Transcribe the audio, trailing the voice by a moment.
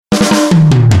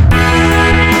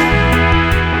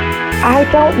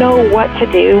don't know what to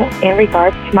do in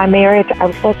regards to my marriage. I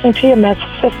was listening to your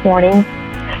message this morning,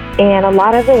 and a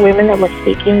lot of the women that were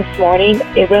speaking this morning,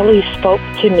 it really spoke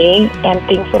to me and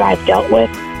things that I've dealt with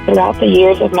throughout the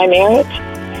years of my marriage.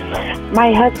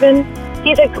 My husband,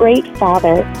 he's a great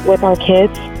father with our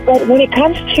kids, but when it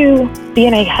comes to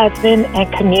being a husband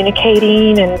and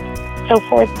communicating and so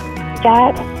forth,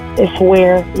 that is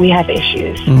where we have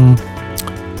issues.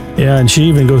 Yeah, and she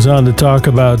even goes on to talk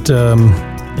about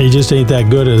he just ain't that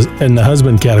good in the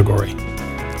husband category.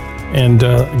 And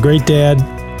great dad,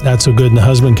 not so good in the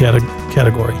husband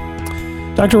category.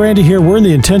 Dr. Randy here. We're in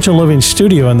the Intentional Living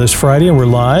studio on this Friday, and we're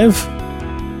live.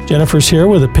 Jennifer's here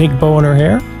with a pink bow in her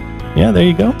hair. Yeah, there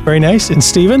you go. Very nice. And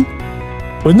Stephen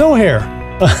with no hair.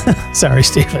 Sorry,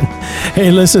 Stephen.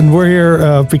 Hey, listen, we're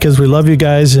here because we love you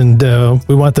guys, and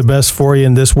we want the best for you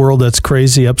in this world that's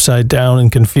crazy, upside down,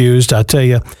 and confused. I'll tell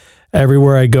you,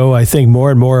 everywhere I go, I think more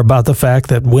and more about the fact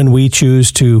that when we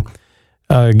choose to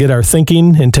get our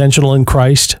thinking intentional in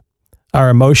Christ, our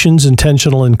emotions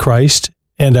intentional in Christ,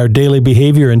 and our daily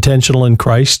behavior intentional in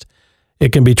Christ,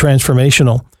 it can be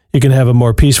transformational. You can have a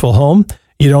more peaceful home.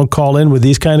 You don't call in with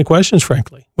these kind of questions,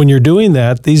 frankly. When you're doing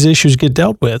that, these issues get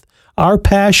dealt with. Our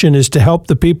passion is to help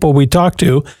the people we talk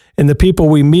to and the people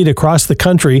we meet across the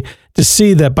country to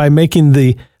see that by making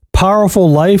the powerful,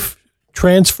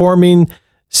 life-transforming,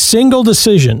 single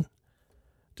decision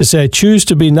to say, I choose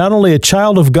to be not only a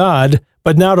child of God,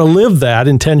 but now to live that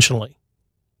intentionally.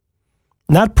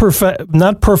 Not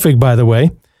perfect, by the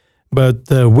way, but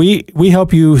we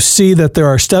help you see that there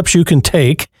are steps you can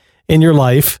take in your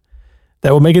life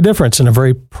that will make a difference in a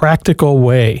very practical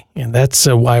way, and that's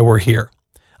why we're here.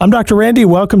 I'm Dr. Randy.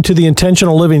 Welcome to the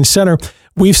Intentional Living Center.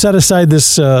 We've set aside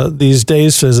these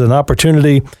days as an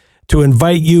opportunity to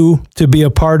invite you to be a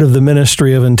part of the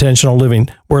ministry of intentional living.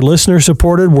 We're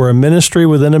listener-supported. We're a ministry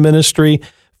within a ministry.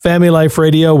 Family Life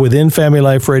Radio within Family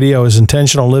Life Radio is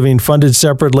intentional living, funded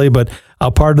separately, but a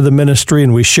part of the ministry,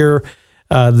 and we share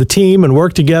the team and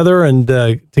work together and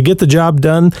to get the job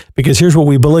done, because here's what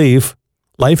we believe.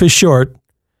 Life is short,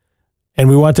 and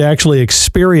we want to actually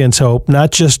experience hope,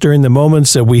 not just during the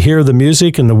moments that we hear the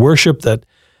music and the worship that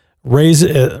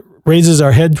raises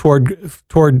our head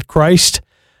toward Christ,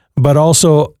 but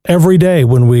also every day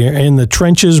when we are in the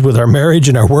trenches with our marriage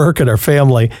and our work and our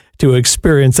family to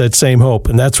experience that same hope.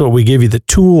 And that's what we give you, the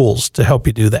tools to help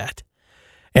you do that.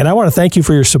 And I want to thank you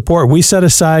for your support. We set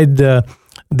aside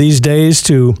these days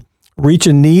to reach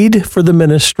a need for the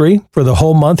ministry for the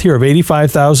whole month here of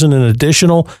 $85,000 in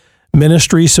additional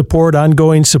ministry support,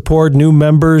 ongoing support, new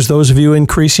members, those of you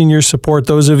increasing your support,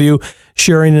 those of you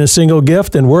sharing in a single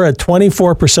gift. And we're at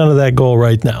 24% of that goal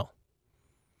right now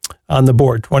on the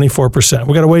board, 24%.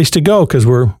 We got a ways to go because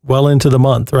we're well into the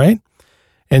month, right?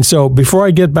 And so before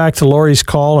I get back to Lori's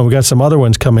call, and we got some other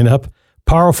ones coming up,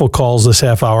 powerful calls this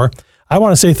half hour, I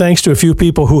want to say thanks to a few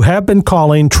people who have been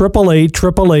calling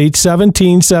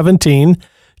 888-888-1717,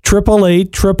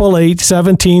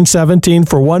 888-888-1717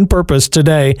 for one purpose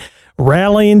today,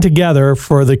 rallying together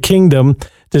for the kingdom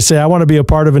to say, I want to be a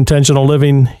part of intentional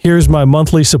living. Here's my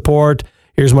monthly support.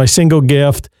 Here's my single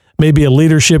gift, maybe a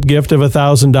leadership gift of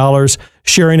 $1,000,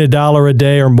 sharing $1 a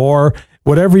day or more.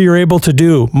 Whatever you're able to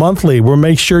do monthly, we'll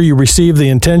make sure you receive the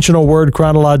Intentional Word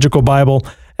Chronological Bible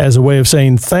as a way of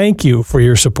saying thank you for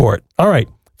your support. All right,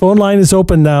 phone line is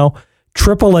open now,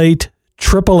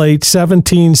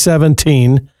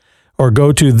 888-888-1717, or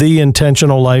go to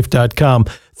theintentionallife.com.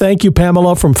 Thank you,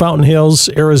 Pamela from Fountain Hills,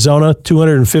 Arizona,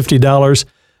 $250.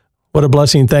 What a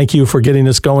blessing. Thank you for getting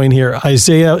us going here.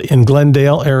 Isaiah in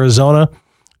Glendale, Arizona,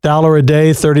 $1 a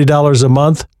day, $30 a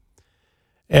month.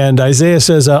 And Isaiah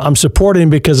says, I'm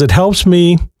supporting because it helps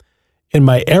me in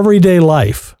my everyday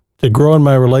life to grow in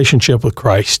my relationship with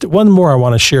Christ. One more I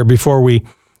want to share before we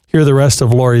hear the rest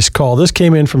of Lori's call. This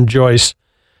came in from Joyce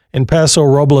in Paso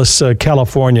Robles,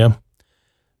 California,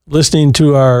 listening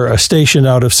to our station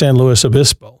out of San Luis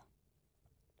Obispo.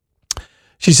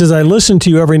 She says, I listen to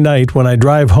you every night when I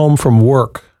drive home from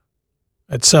work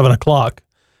at 7 o'clock,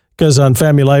 because on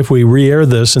Family Life, we re-air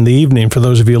this in the evening for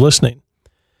those of you listening.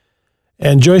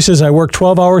 And Joyce says, I work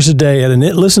 12 hours a day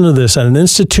listen to this, at an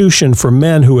institution for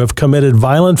men who have committed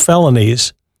violent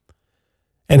felonies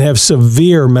and have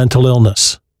severe mental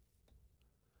illness.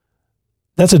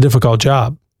 That's a difficult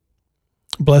job.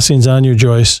 Blessings on you,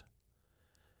 Joyce.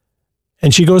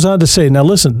 And she goes on to say, now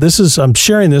listen, I'm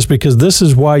sharing this because this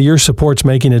is why your support's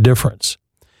making a difference.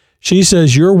 She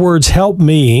says, your words help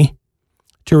me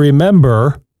to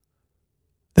remember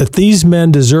that these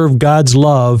men deserve God's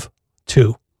love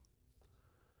too.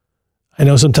 I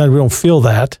know sometimes we don't feel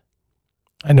that.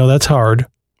 I know that's hard.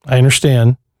 I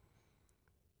understand.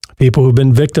 people who've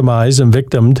been victimized and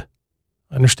victimed.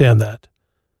 I understand that.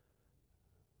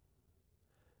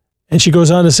 And she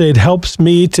goes on to say, it helps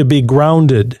me to be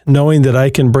grounded, knowing that I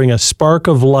can bring a spark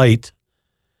of light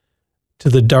to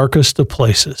the darkest of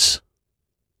places.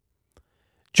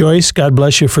 Joyce, God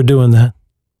bless you for doing that.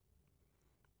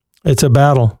 It's a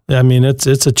battle. I mean, it's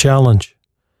a challenge.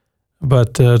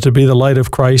 But to be the light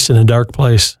of Christ in a dark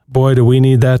place, boy, do we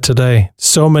need that today.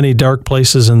 So many dark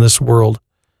places in this world.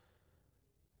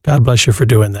 God bless you for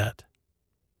doing that.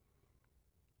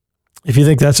 If you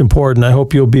think that's important, I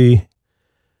hope you'll be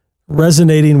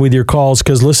resonating with your calls,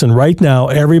 because listen, right now,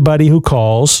 everybody who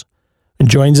calls and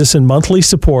joins us in monthly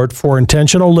support for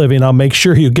Intentional Living, I'll make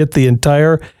sure you get the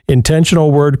entire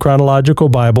Intentional Word Chronological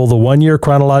Bible, the 1-year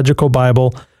Chronological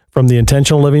Bible from the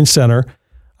Intentional Living Center,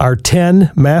 our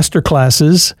 10 master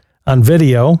classes on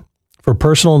video for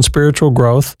personal and spiritual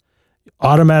growth.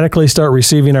 Automatically start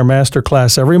receiving our master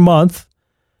class every month.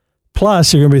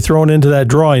 Plus, you're going to be thrown into that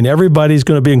drawing. Everybody's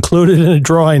going to be included in a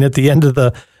drawing at the end of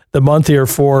the month here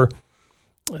for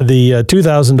the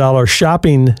 $2,000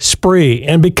 shopping spree.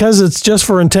 And because it's just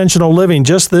for Intentional Living,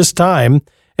 just this time,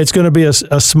 it's going to be a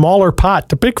smaller pot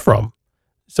to pick from.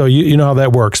 So you know how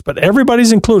that works. But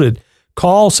everybody's included.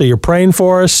 Call, say you're praying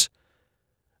for us.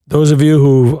 Those of you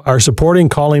who are supporting,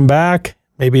 calling back,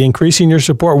 maybe increasing your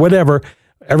support, whatever,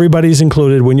 everybody's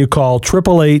included when you call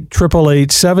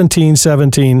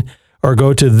 888-888-1717 or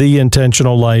go to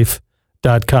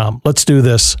theintentionallife.com. Let's do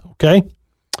this, okay?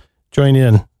 Join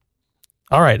in.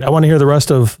 All right, I want to hear the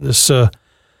rest of this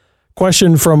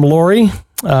question from Lori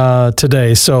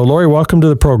today. So, Lori, welcome to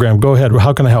the program. Go ahead.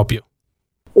 How can I help you?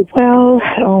 Well,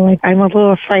 I'm a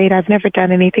little afraid. I've never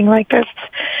done anything like this.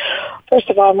 First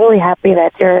of all, I'm really happy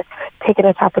that you're taking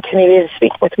this opportunity to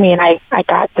speak with me, and I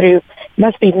got through. It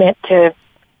must be meant for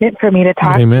me to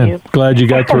talk Amen. to you. Glad you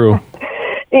got through.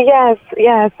 Yes.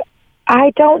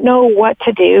 I don't know what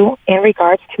to do in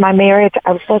regards to my marriage.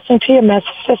 I was listening to your message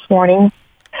this morning,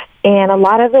 and a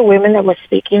lot of the women that were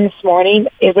speaking this morning,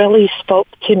 it really spoke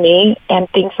to me and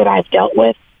things that I've dealt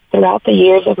with throughout the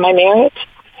years of my marriage.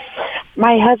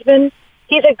 My husband,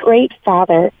 he's a great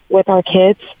father with our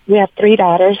kids. We have 3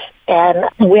 daughters, and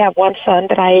we have 1 son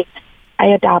that I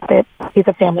adopted. He's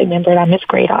a family member, and I'm his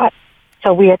great aunt.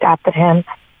 So we adopted him.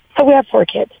 So we have 4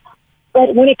 kids.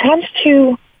 But when it comes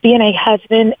to being a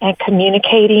husband and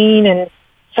communicating and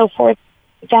so forth,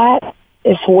 that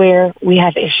is where we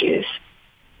have issues.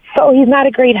 So he's not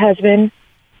a great husband.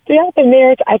 Throughout the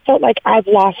marriage, I felt like I've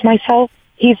lost myself.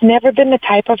 He's never been the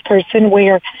type of person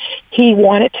where he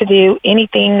wanted to do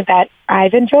anything that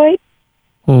I've enjoyed.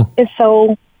 And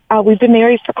so we've been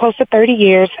married for close to 30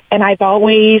 years, and I've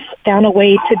always found a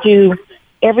way to do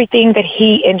everything that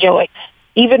he enjoys,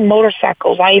 even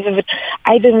motorcycles. I even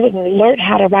learned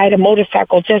how to ride a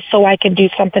motorcycle just so I can do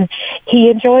something he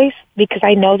enjoys, because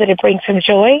I know that it brings him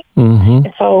joy. Mm-hmm.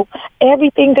 And so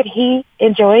everything that he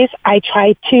enjoys, I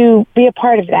try to be a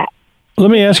part of that. Let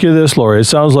me ask you this, Lori. It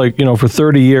sounds like, for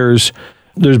 30 years,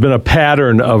 there's been a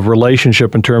pattern of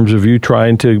relationship in terms of you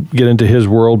trying to get into his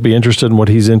world, be interested in what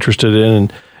he's interested in,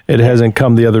 and it hasn't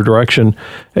come the other direction.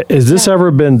 Has this ever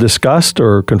been discussed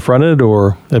or confronted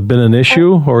or have been an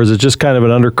issue, or is it just kind of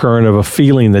an undercurrent of a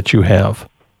feeling that you have?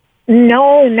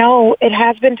 No, it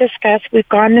has been discussed. We've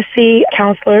gone to see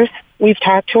counselors. We've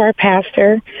talked to our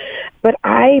pastor, but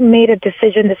I made a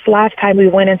decision this last time we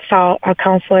went and saw a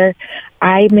counselor.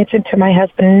 I mentioned to my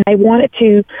husband I wanted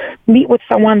to meet with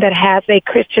someone that has a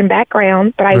Christian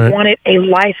background, but I wanted a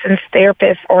licensed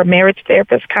therapist or marriage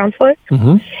therapist counselor.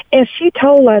 Mm-hmm. And she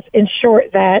told us, in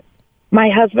short, that my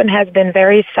husband has been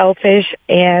very selfish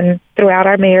and throughout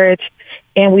our marriage,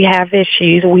 and we have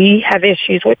issues. We have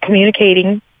issues with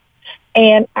communicating,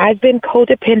 and I've been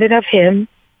codependent of him,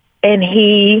 and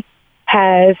he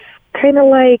has kind of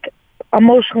like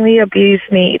emotionally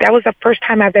abused me. That was the first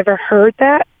time I've ever heard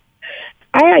that.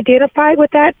 I identified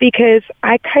with that because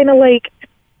I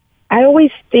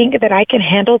always think that I can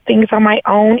handle things on my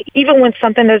own, even when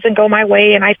something doesn't go my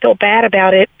way and I feel bad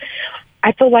about it.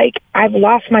 I feel like I've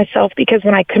lost myself because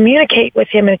when I communicate with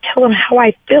him and tell him how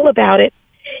I feel about it,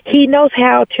 he knows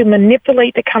how to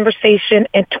manipulate the conversation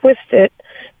and twist it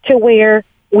to where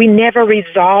we never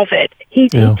resolve it. He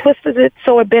twisted it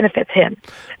so it benefits him.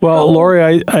 Well, so,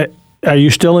 Lori, are you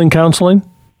still in counseling?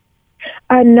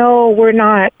 No, we're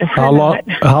not. How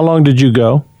long did you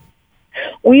go?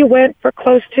 We went for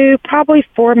close to probably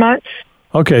 4 months.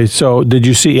 Okay, so did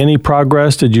you see any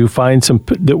progress? Did you find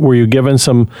were you given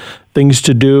some things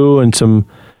to do and some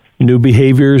new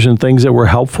behaviors and things that were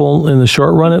helpful in the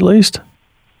short run at least?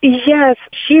 Yes,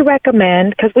 she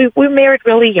recommended, because we were married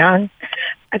really young.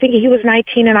 I think he was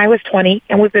 19 and I was 20,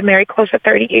 and we've been married close to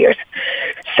 30 years.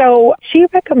 So she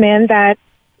recommended that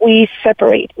we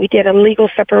separate. We did a legal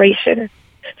separation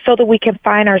so that we can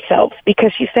find ourselves,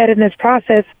 because she said in this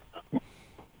process,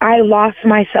 I lost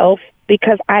myself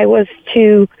because I was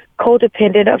too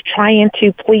codependent of trying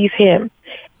to please him.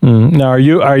 Now,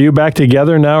 are you back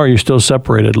together now, or are you still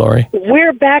separated, Lori?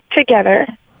 We're back together,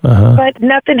 but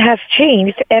nothing has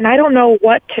changed, and I don't know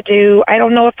what to do. I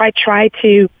don't know if I try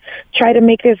to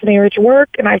make this marriage work,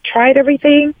 and I've tried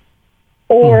everything,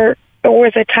 or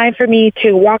is it time for me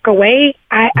to walk away?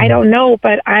 I don't know,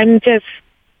 but I'm just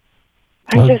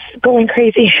going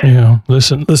crazy. Yeah,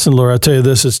 listen, Laura. I'll tell you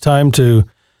this: it's time to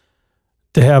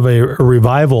have a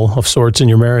revival of sorts in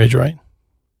your marriage, right?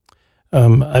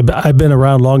 I've been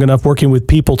around long enough working with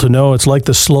people to know it's like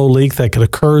the slow leak that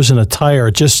occurs in a tire.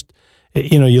 It just,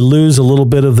 you lose a little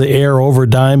bit of the air over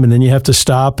time, and then you have to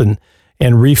stop and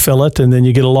refill it, and then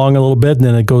you get along a little bit, and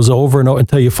then it goes over and over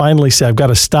until you finally say, I've got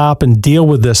to stop and deal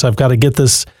with this. I've got to get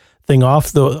this thing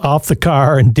off the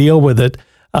car and deal with it.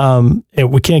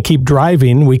 We can't keep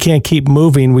driving. We can't keep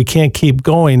moving. We can't keep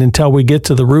going until we get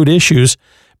to the root issues,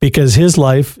 because his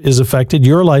life is affected.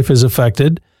 Your life is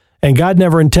affected. And God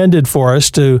never intended for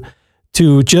us to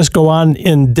just go on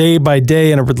in day by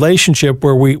day in a relationship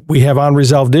where we have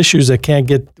unresolved issues that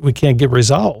we can't get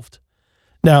resolved.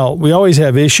 Now, we always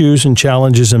have issues and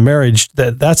challenges in marriage.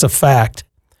 That's a fact.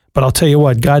 But I'll tell you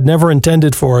what, God never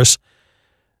intended for us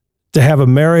to have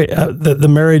the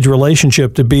marriage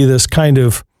relationship to be this kind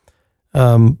of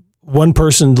one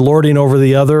person lording over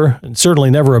the other, and certainly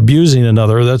never abusing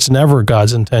another. That's never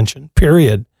God's intention,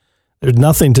 period. There's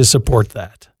nothing to support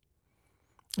that.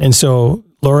 And so,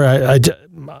 Laura,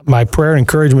 my prayer and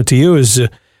encouragement to you is you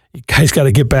guys got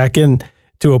to get back in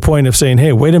to a point of saying,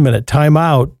 hey, wait a minute, time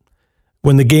out.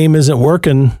 When the game isn't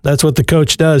working, that's what the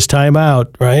coach does, time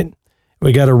out, right?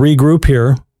 We got to regroup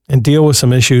here and deal with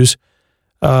some issues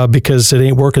because it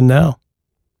ain't working now.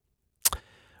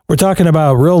 We're talking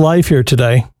about real life here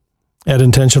today at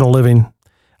Intentional Living.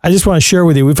 I just want to share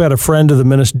with you, we've had a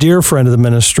dear friend of the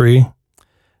ministry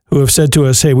who have said to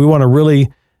us, hey, we want to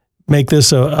really make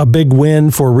this a big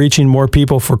win for reaching more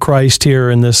people for Christ here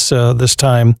in this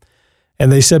time.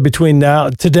 And they said between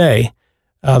today,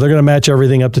 they're going to match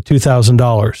everything up to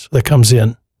 $2,000 that comes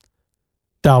in,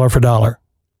 dollar for dollar.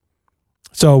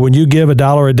 So when you give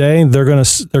 $1 a day, they're going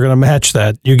to match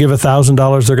that. You give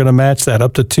 $1,000, they're going to match that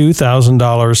up to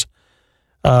 $2,000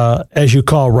 as you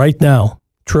call right now,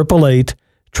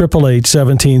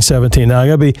 888-888-1717. Now I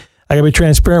got to be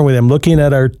transparent with you. I'm looking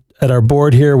at our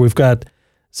board here. We've got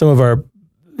some of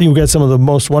the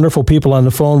most wonderful people on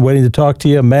the phone waiting to talk to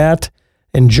you, Matt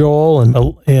and Joel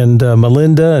and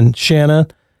Melinda and Shanna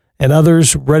and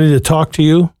others ready to talk to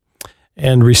you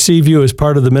and receive you as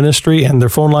part of the ministry, and their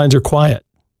phone lines are quiet.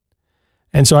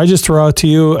 And so I just throw out to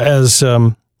you as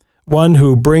one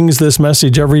who brings this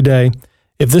message every day,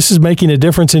 if this is making a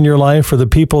difference in your life for the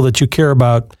people that you care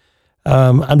about,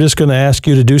 I'm just going to ask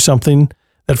you to do something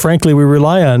that frankly we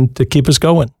rely on to keep us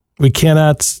going. We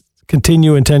cannot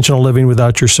continue Intentional Living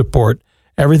without your support.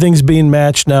 Everything's being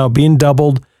matched now, being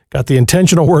doubled. Got the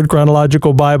Intentional Word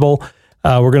Chronological Bible.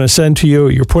 We're going to send to you.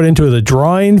 You're put into the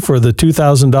drawing for the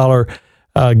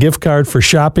 $2,000 gift card for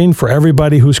shopping for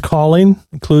everybody who's calling,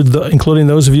 including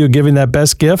those of you giving that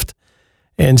best gift.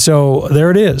 And so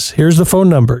there it is. Here's the phone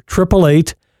number,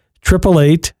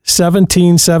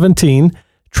 888-888-1717,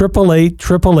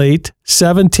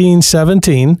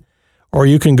 888-888-1717. Or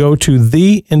you can go to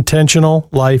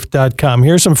theintentionallife.com.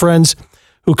 Here's some friends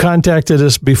who contacted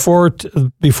us before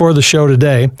the show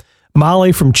today.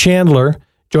 Molly from Chandler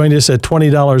joined us at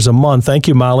 $20 a month. Thank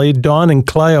you, Molly. Dawn in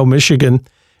Clio, Michigan,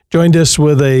 joined us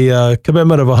with a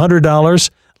commitment of $100.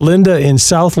 Linda in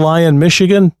South Lyon,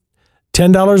 Michigan,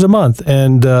 $10 a month.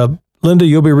 And Linda,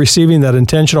 you'll be receiving that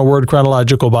Intentional Word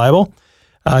Chronological Bible.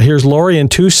 Here's Lori in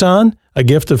Tucson, a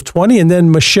gift of $20. And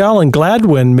then Michelle in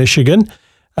Gladwin, Michigan,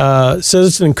 says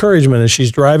it's an encouragement as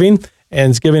she's driving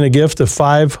and is giving a gift of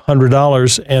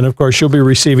 $500. And of course, she'll be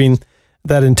receiving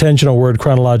that Intentional Word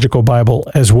Chronological Bible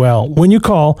as well. When you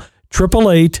call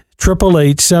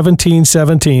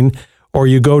 888-888-1717, or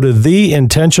you go to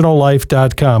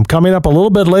theintentionallife.com. Coming up a little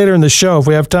bit later in the show, if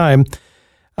we have time,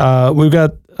 we've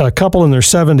got a couple in their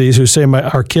 70s who say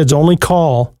our kids only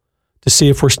call to see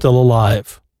if we're still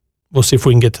alive. We'll see if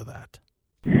we can get to that.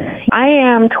 I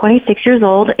am 26 years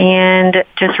old and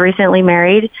just recently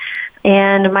married,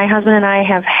 and my husband and I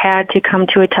have had to come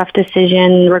to a tough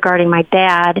decision regarding my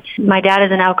dad. My dad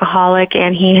is an alcoholic,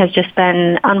 and he has just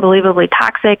been unbelievably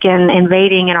toxic and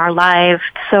invading in our lives.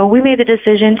 So we made the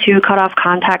decision to cut off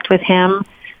contact with him.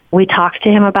 We talked to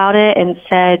him about it and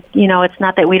said, it's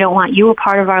not that we don't want you a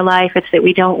part of our life, it's that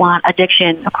we don't want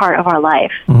addiction a part of our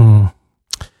life.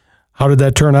 How did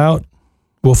that turn out?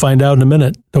 We'll find out in a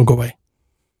minute. Don't go away.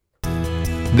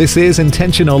 This is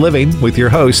Intentional Living with your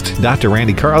host, Dr.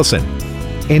 Randy Carlson.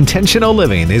 Intentional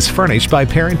Living is furnished by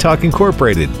Parent Talk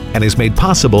Incorporated and is made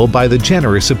possible by the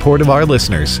generous support of our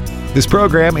listeners. This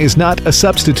program is not a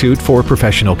substitute for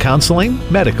professional counseling,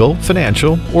 medical,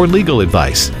 financial, or legal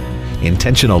advice.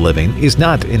 Intentional Living is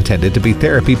not intended to be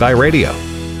therapy by radio.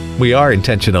 We are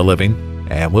Intentional Living,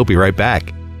 and we'll be right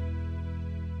back.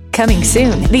 Coming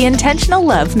soon, the Intentional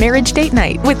Love Marriage Date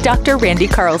Night with Dr. Randy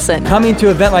Carlson. Coming to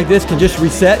an event like this can just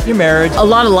reset your marriage. A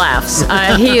lot of laughs.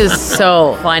 He is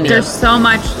so funny. There's so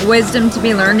much wisdom to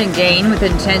be learned and gained with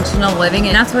intentional living,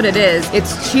 and that's what it is.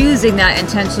 It's choosing that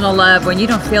intentional love when you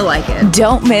don't feel like it.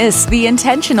 Don't miss the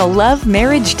Intentional Love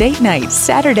Marriage Date Night,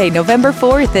 Saturday, November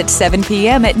 4th at 7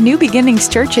 p.m. at New Beginnings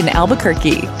Church in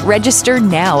Albuquerque. Register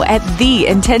now at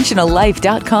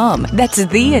theintentionallife.com. That's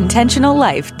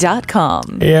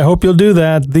theintentionallife.com. Yeah, I hope you'll do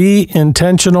that.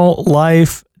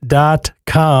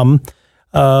 Theintentionallife.com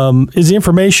is the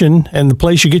information and the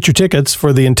place you get your tickets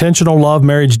for the Intentional Love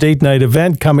Marriage Date Night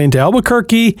event coming to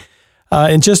Albuquerque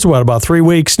in just about 3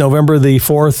 weeks, November the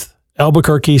 4th,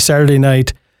 Albuquerque, Saturday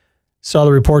night. Saw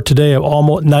the report today of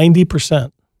almost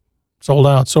 90% sold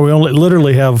out. So we only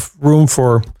literally have room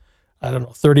for,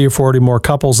 30 or 40 more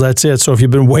couples. That's it. So if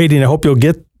you've been waiting, I hope you'll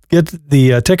get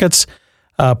the tickets.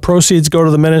 Proceeds go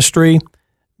to the ministry.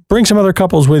 Bring some other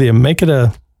couples with you. Make it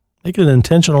an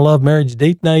Intentional Love Marriage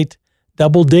Date Night,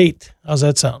 double date. How's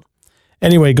that sound?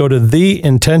 Anyway, go to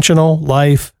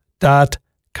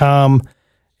theintentionallife.com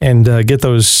and get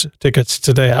those tickets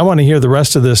today. I want to hear the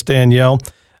rest of this, Danielle.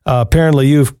 Apparently,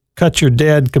 you've cut your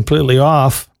dad completely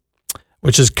off,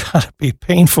 which has got to be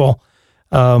painful.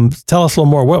 Tell us a little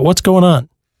more. What's going on?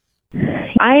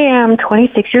 I am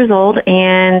 26 years old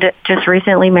and just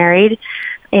recently married.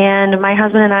 And my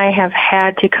husband and I have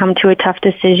had to come to a tough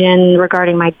decision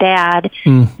regarding my dad.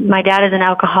 My dad is an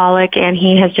alcoholic, and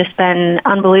he has just been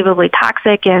unbelievably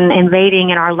toxic and invading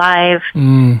in our life.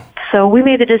 So we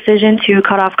made the decision to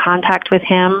cut off contact with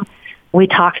him. We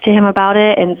talked to him about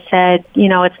it and said,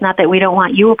 it's not that we don't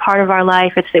want you a part of our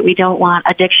life, it's that we don't want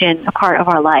addiction a part of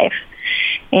our life.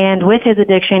 And with his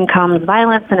addiction comes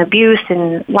violence and abuse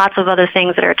and lots of other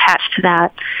things that are attached to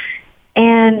that.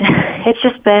 And it's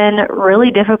just been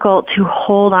really difficult to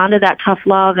hold on to that tough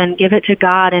love and give it to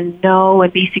God and know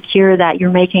and be secure that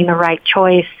you're making the right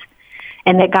choice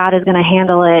and that God is going to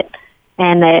handle it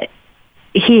and that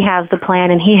He has the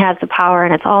plan and He has the power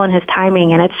and it's all in His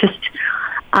timing. And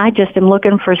I just am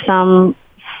looking for some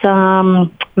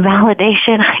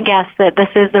validation, I guess, that this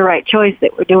is the right choice,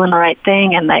 that we're doing the right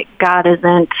thing, and that God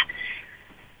isn't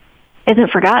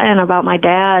forgotten about my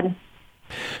dad.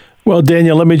 Well,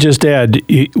 Daniel, let me just add,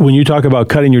 when you talk about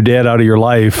cutting your dad out of your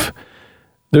life,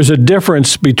 there's a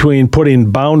difference between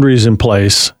putting boundaries in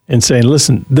place and saying,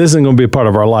 listen, this isn't going to be a part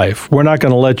of our life. We're not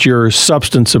going to let your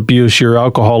substance abuse, your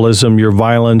alcoholism, your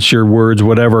violence, your words,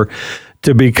 whatever,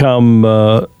 to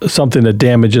become something that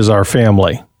damages our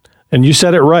family. And you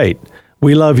said it right.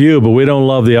 We love you, but we don't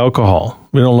love the alcohol.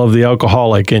 We don't love the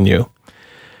alcoholic in you.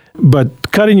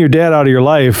 But cutting your dad out of your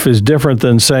life is different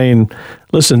than saying,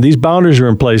 listen, these boundaries are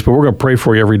in place, but we're going to pray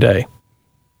for you every day.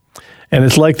 And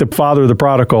it's like the father of the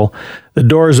prodigal. The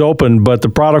door is open, but the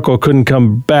prodigal couldn't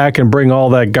come back and bring all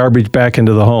that garbage back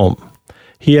into the home.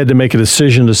 He had to make a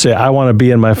decision to say, I want to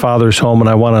be in my father's home, and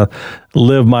I want to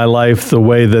live my life the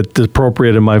way that's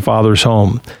appropriate in my father's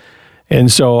home. And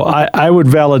so I would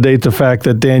validate the fact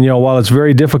that, Danielle, while it's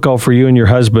very difficult for you and your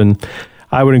husband,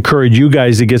 I would encourage you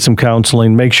guys to get some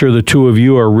counseling, make sure the two of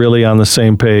you are really on the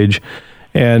same page.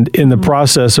 And in the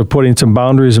process of putting some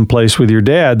boundaries in place with your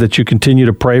dad, that you continue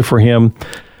to pray for him.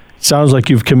 It sounds like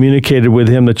you've communicated with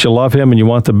him that you love him and you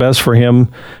want the best for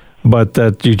him, but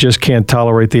that you just can't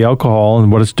tolerate the alcohol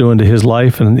and what it's doing to his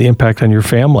life and the impact on your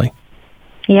family.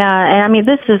 Yeah, and I mean,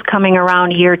 this is coming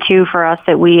around year 2 for us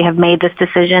that we have made this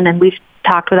decision, and we've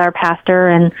talked with our pastor,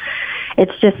 and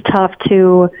it's just tough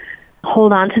to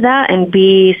hold on to that and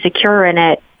be secure in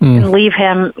it and leave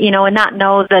him, and not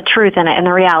know the truth in it and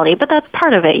the reality. But that's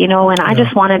part of it, and I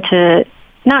just wanted to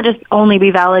not just only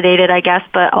be validated, I guess,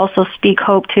 but also speak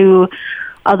hope to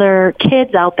other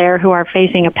kids out there who are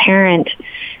facing a parent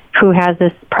who has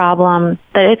this problem,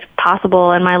 that it's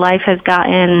possible, and my life has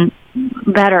gotten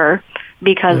better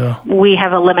because we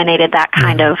have eliminated that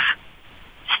kind of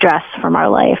stress from our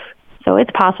life. So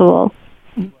it's possible.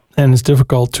 And it's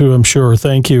difficult too, I'm sure.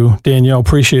 Thank you, Danielle.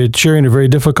 Appreciate sharing a very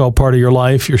difficult part of your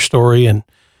life, your story. And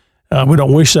we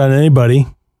don't wish that on anybody.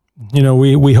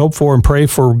 We hope for and pray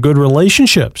for good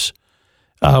relationships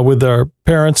with our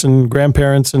parents and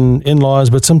grandparents and in-laws,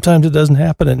 but sometimes it doesn't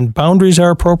happen, and boundaries are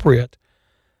appropriate,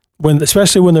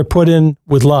 especially when they're put in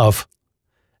with love.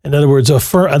 In other words,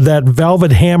 that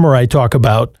velvet hammer I talk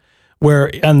about,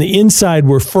 where on the inside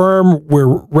we're firm, we're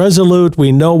resolute,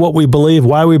 we know what we believe,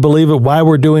 why we believe it, why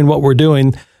we're doing what we're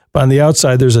doing, but on the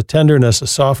outside there's a tenderness, a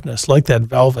softness, like that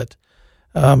velvet.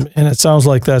 And it sounds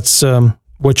like that's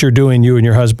what you're doing, you and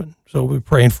your husband. So we're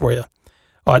praying for you.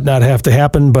 Ought not have to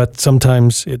happen, but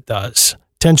sometimes it does.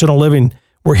 Intentional living,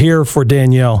 we're here for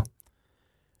Danielle.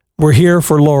 We're here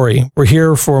for Lori. We're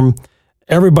here for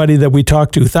everybody that we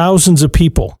talk to, thousands of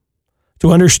people,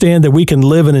 to understand that we can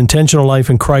live an intentional life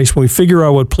in Christ when we figure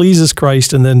out what pleases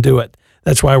Christ and then do it.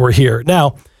 That's why we're here.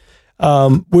 Now,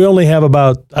 we only have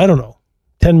about,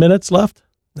 10 minutes left?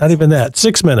 Not even that,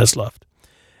 6 minutes left.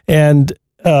 And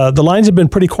the lines have been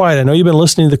pretty quiet. I know you've been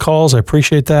listening to the calls. I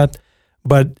appreciate that.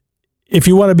 But if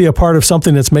you want to be a part of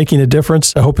something that's making a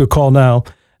difference, I hope you'll call now.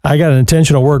 I got an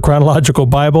Intentional Word Chronological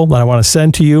Bible that I want to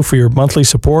send to you for your monthly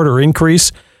support or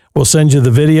increase. We'll send you the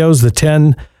videos, the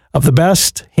 10 of the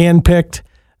best handpicked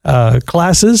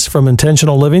classes from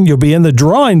Intentional Living. You'll be in the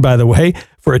drawing, by the way,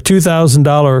 for a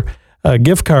 $2,000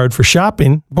 gift card for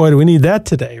shopping. Boy, do we need that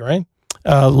today, right?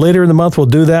 Later in the month, we'll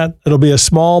do that. It'll be a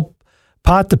small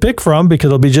pot to pick from because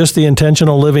it'll be just the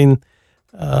Intentional Living,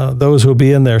 those who will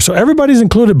be in there. So everybody's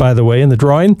included, by the way, in the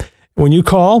drawing. When you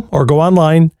call or go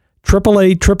online,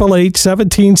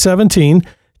 888-888-1717,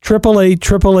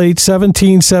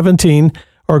 888-888-1717,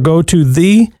 or go to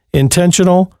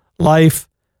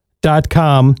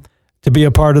theintentionallife.com to be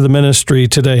a part of the ministry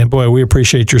today. And boy, we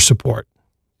appreciate your support.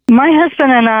 My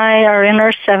husband and I are in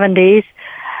our 70s,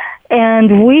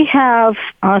 and we have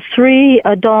 3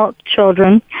 adult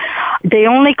children. They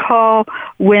only call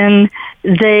when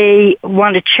they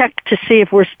want to check to see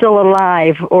if we're still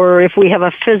alive or if we have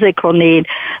a physical need.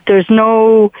 There's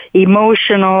no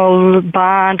emotional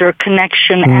bond or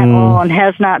connection at all, and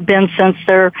has not been since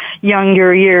their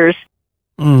younger years.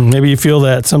 Maybe you feel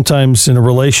that sometimes in a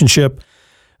relationship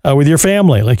with your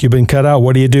family, like you've been cut out.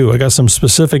 What do? I got some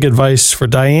specific advice for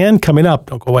Diane coming up.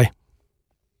 Don't go away.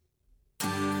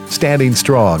 Standing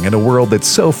strong in a world that's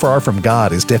so far from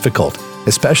God is difficult,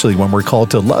 especially when we're called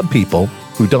to love people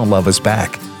who don't love us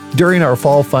back. During our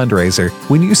fall fundraiser,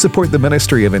 when you support the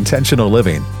ministry of Intentional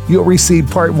Living, you'll receive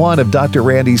part 1 of Dr.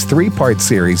 Randy's 3-part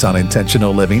series on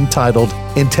intentional living titled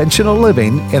Intentional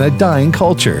Living in a Dying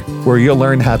Culture, where you'll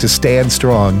learn how to stand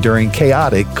strong during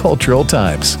chaotic cultural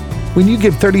times. When you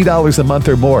give $30 a month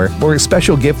or more, or a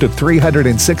special gift of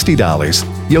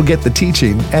 $360, you'll get the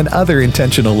teaching and other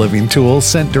intentional living tools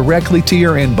sent directly to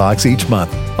your inbox each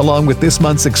month, along with this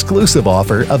month's exclusive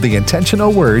offer of the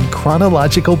Intentional Word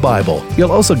Chronological Bible.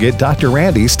 You'll also get Dr.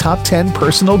 Randy's top 10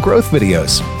 personal growth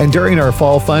videos. And during our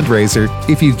fall fundraiser,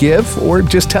 if you give or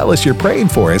just tell us you're praying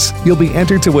for us, you'll be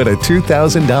entered to win a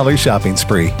 $2,000 shopping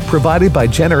spree, provided by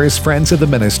generous friends of the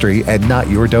ministry and not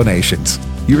your donations.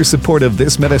 Your support of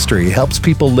this ministry helps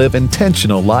people live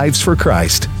intentional lives for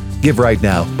Christ. Give right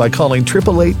now by calling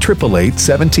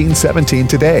 888-888-1717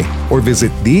 today, or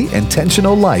visit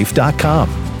theintentionallife.com.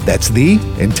 That's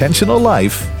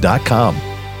theintentionallife.com.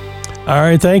 All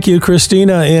right, thank you,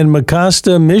 Christina in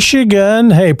Mecosta,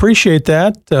 Michigan. Hey, appreciate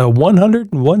that.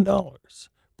 $101.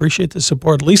 Appreciate the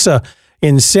support. Lisa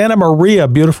in Santa Maria,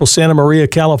 beautiful Santa Maria,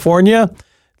 California.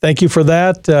 Thank you for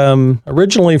that.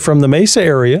 Originally from the Mesa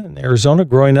area in Arizona,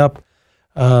 growing up,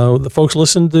 the folks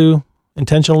listened to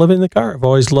Intentional Living in the car. I've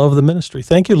always loved the ministry.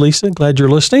 Thank you, Lisa. Glad you're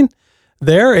listening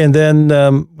there. And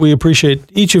then we appreciate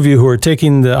each of you who are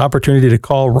taking the opportunity to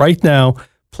call right now.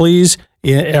 Please,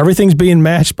 everything's being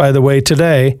matched, by the way,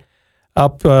 today,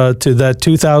 up to that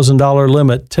 $2,000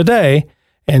 limit today.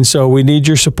 And so we need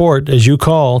your support as you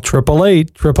call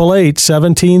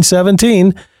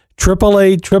 888-888-1717.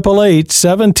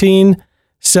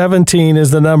 888-888-1717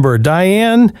 is the number.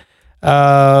 Diane,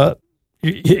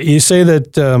 you say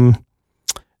that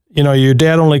your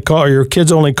dad your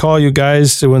kids only call you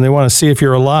guys when they want to see if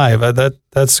you're alive.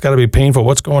 That's got to be painful.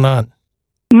 What's going on?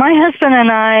 My husband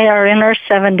and I are in our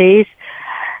 70s,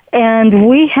 and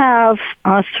we have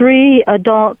 3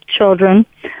 adult children,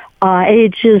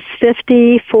 ages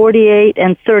 50, 48,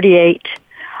 and 38.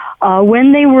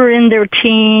 When they were in their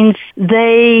teens,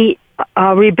 they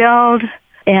rebelled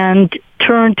and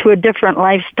turned to a different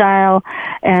lifestyle.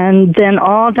 And then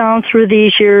all down through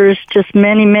these years, just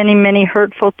many, many, many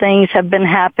hurtful things have been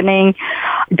happening.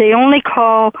 They only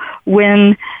call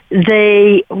when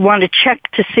they want to check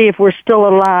to see if we're still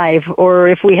alive or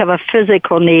if we have a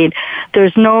physical need.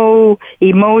 There's no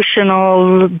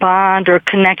emotional bond or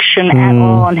connection at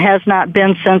all, and has not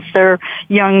been since their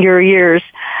younger years.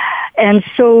 And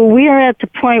so we are at the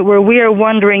point where we are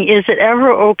wondering, is it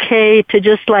ever okay to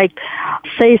just like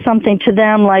say something to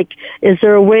them, like, is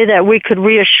there a way that we could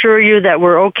reassure you that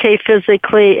we're okay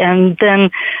physically and then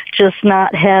just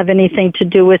not have anything to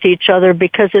do with each other,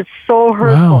 because it's so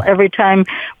hurtful every time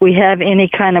we have any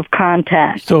kind of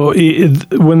contact. So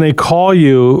when they call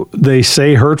you, they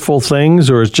say hurtful things,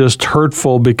 or it's just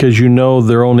hurtful because you know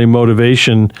their only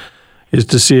motivation is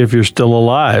to see if you're still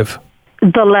alive?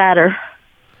 The latter.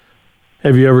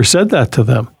 Have you ever said that to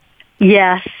them?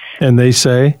 Yes. And they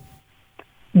say?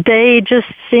 They just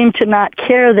seem to not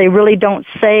care. They really don't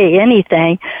say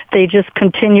anything. They just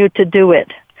continue to do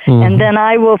it. Mm-hmm. And then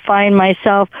I will find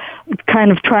myself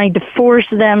kind of trying to force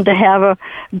them to have a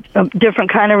different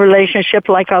kind of relationship.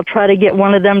 Like I'll try to get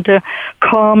one of them to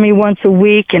call me once a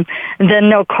week, and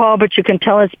then they'll call, but you can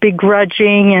tell it's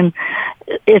begrudging, and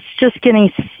it's just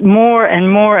getting more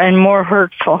and more and more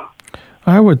hurtful.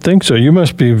 I would think so. You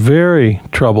must be very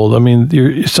troubled. I mean,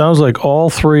 it sounds like all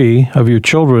three of your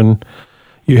children,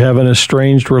 you have an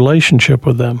estranged relationship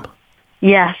with them.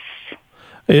 Yes.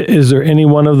 Is there any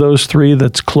one of those three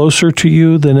that's closer to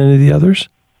you than any of the others?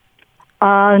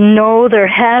 No, there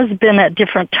has been at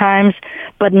different times,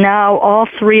 but now all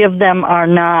three of them are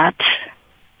not.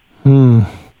 And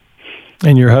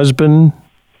your husband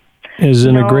is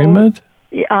in agreement?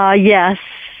 Yes.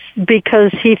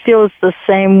 Because he feels the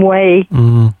same way.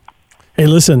 Mm-hmm. Hey,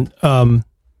 listen,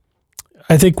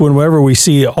 I think whenever we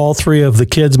see all three of the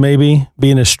kids maybe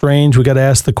being estranged, we got to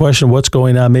ask the question, what's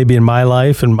going on maybe in my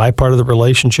life and my part of the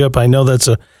relationship? I know that's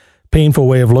a painful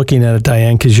way of looking at it,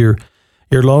 Diane, because you're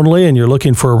lonely and you're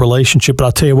looking for a relationship. But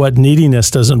I'll tell you what,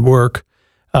 neediness doesn't work.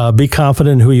 Be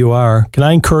confident in who you are. Can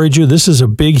I encourage you? This is a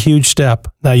big, huge step.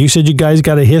 Now, you said you guys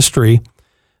got a history.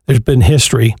 There's been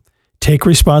history. Take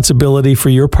responsibility for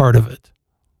your part of it.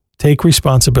 Take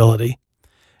responsibility.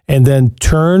 And then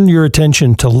turn your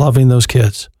attention to loving those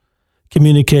kids,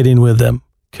 communicating with them,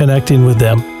 connecting with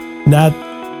them, not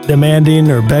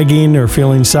demanding or begging or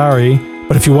feeling sorry.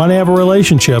 But if you want to have a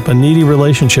relationship, a needy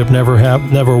relationship never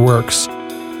works.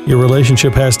 Your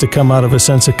relationship has to come out of a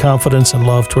sense of confidence and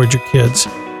love towards your kids.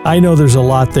 I know there's a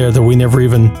lot there that we never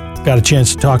even got a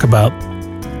chance to talk about.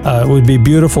 It would be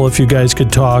beautiful if you guys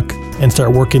could talk and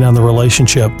start working on the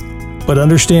relationship. But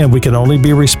understand, we can only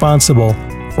be responsible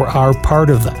for our part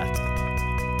of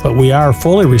that. But we are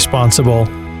fully responsible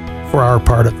for our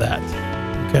part of that.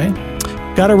 Okay?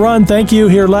 Got to run. Thank you.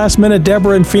 Here last minute,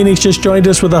 Deborah in Phoenix just joined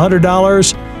us with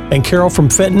 $100, and Carol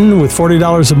from Fenton with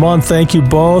 $40 a month. Thank you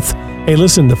both. Hey,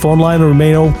 listen, the phone line will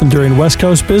remain open during West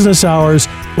Coast business hours.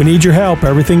 We need your help.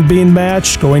 Everything being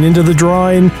matched, going into the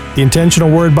drawing, the Intentional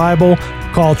Word Bible.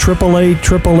 Call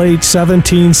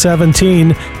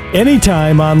 888-888-1717.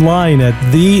 Anytime online at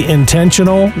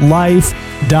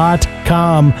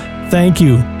theintentionallife.com. Thank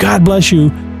you. God bless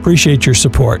you. Appreciate your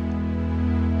support.